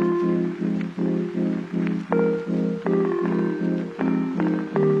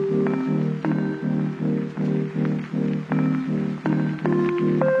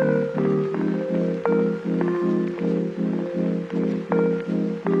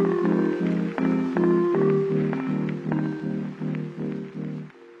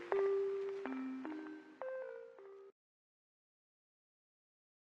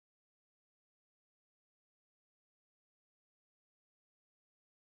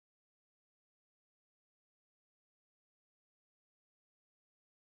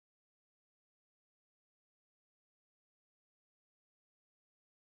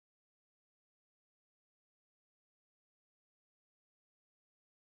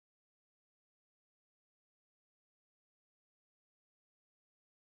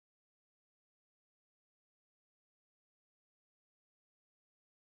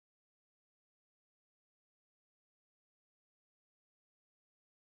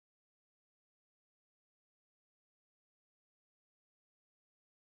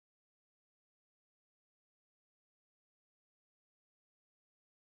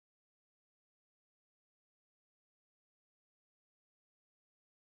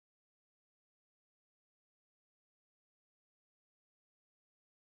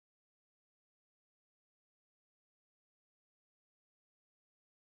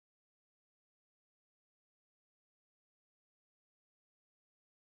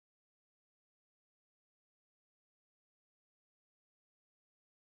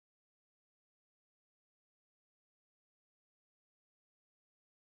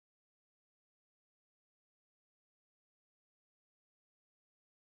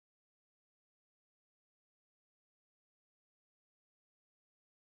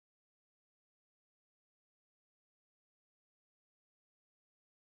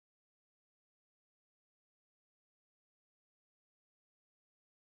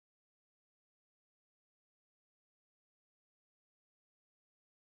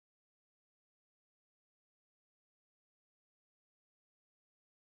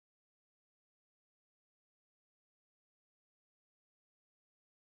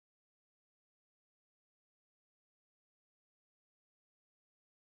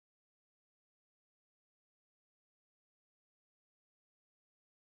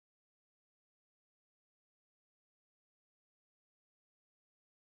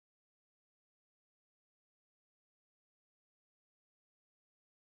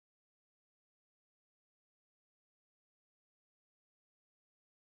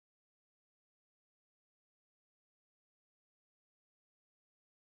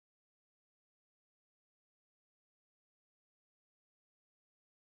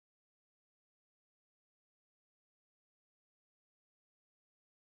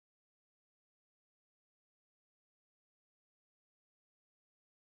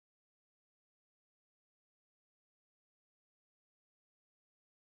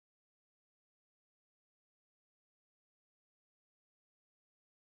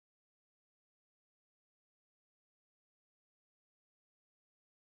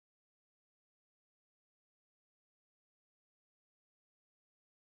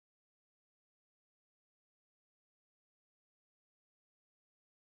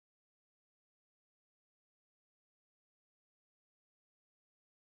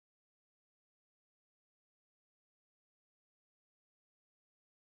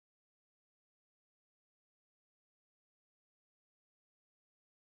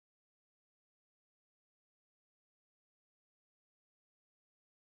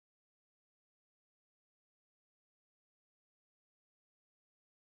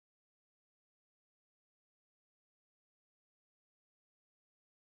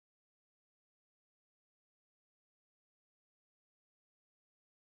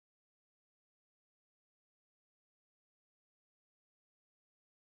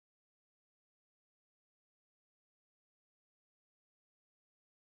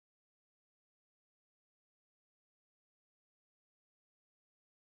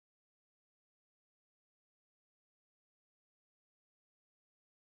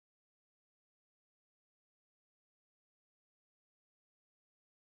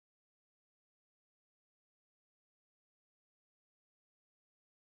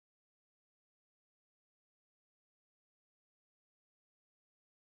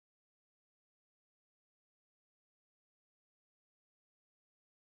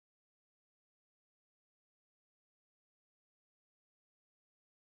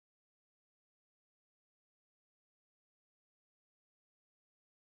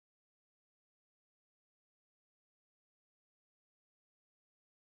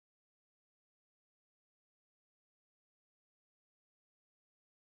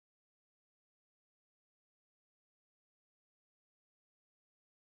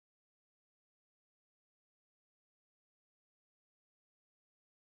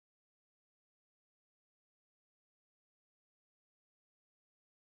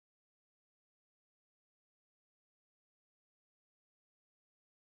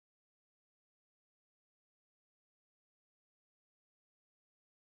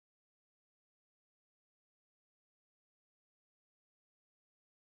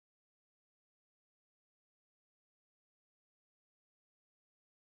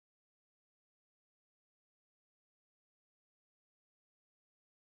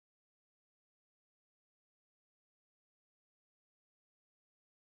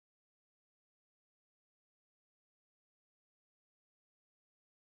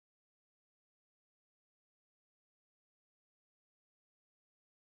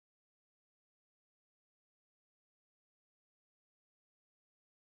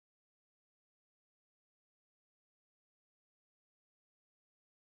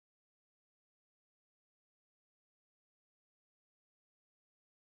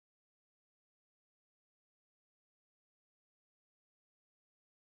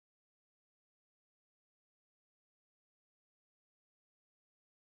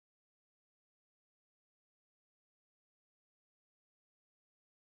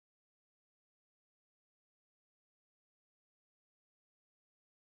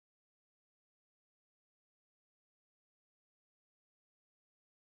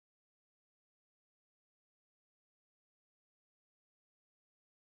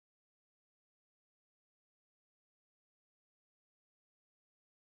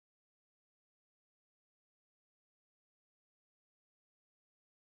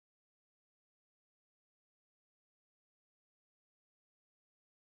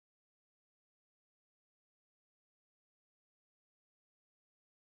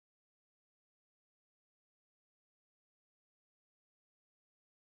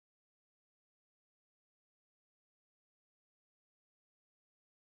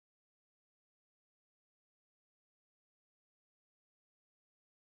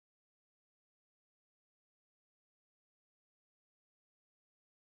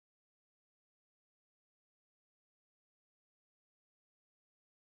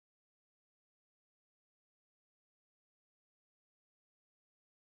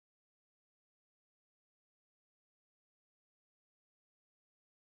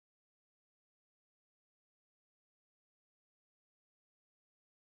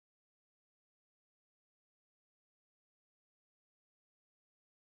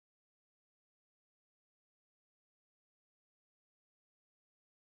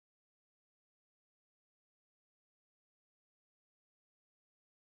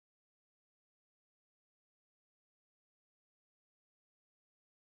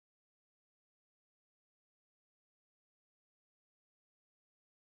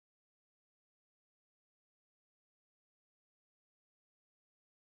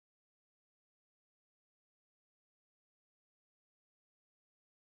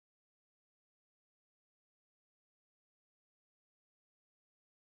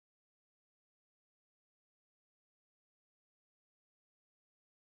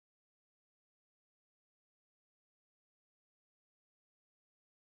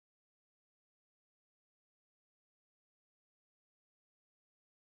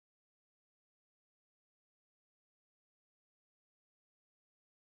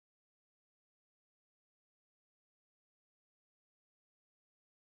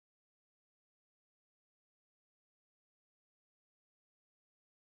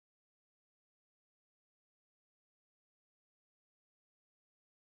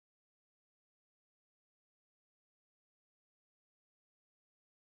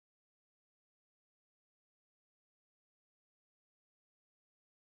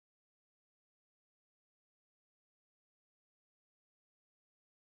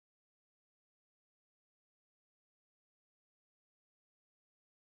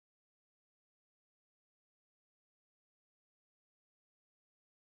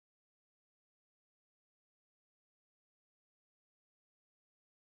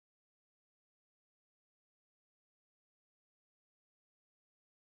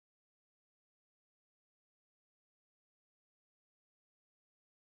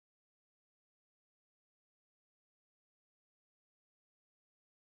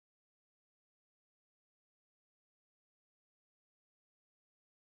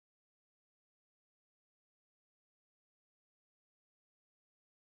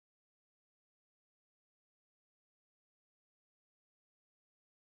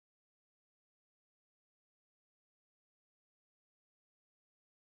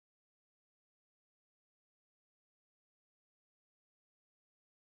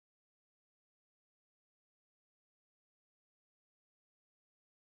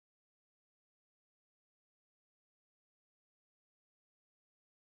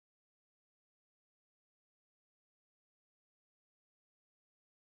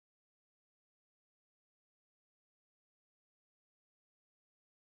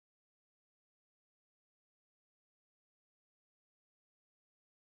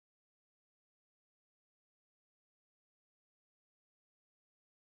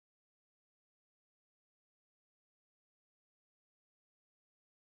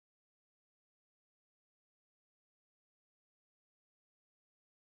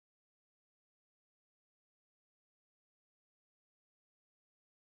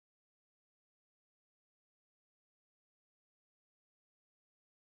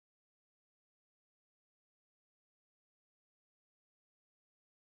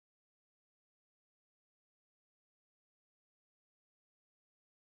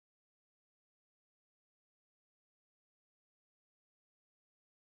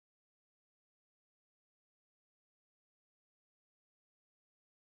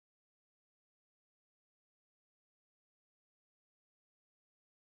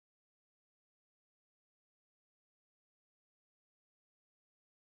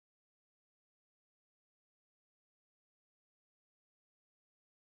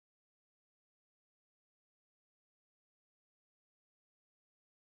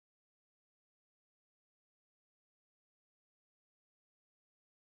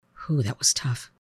 Ooh, that was tough.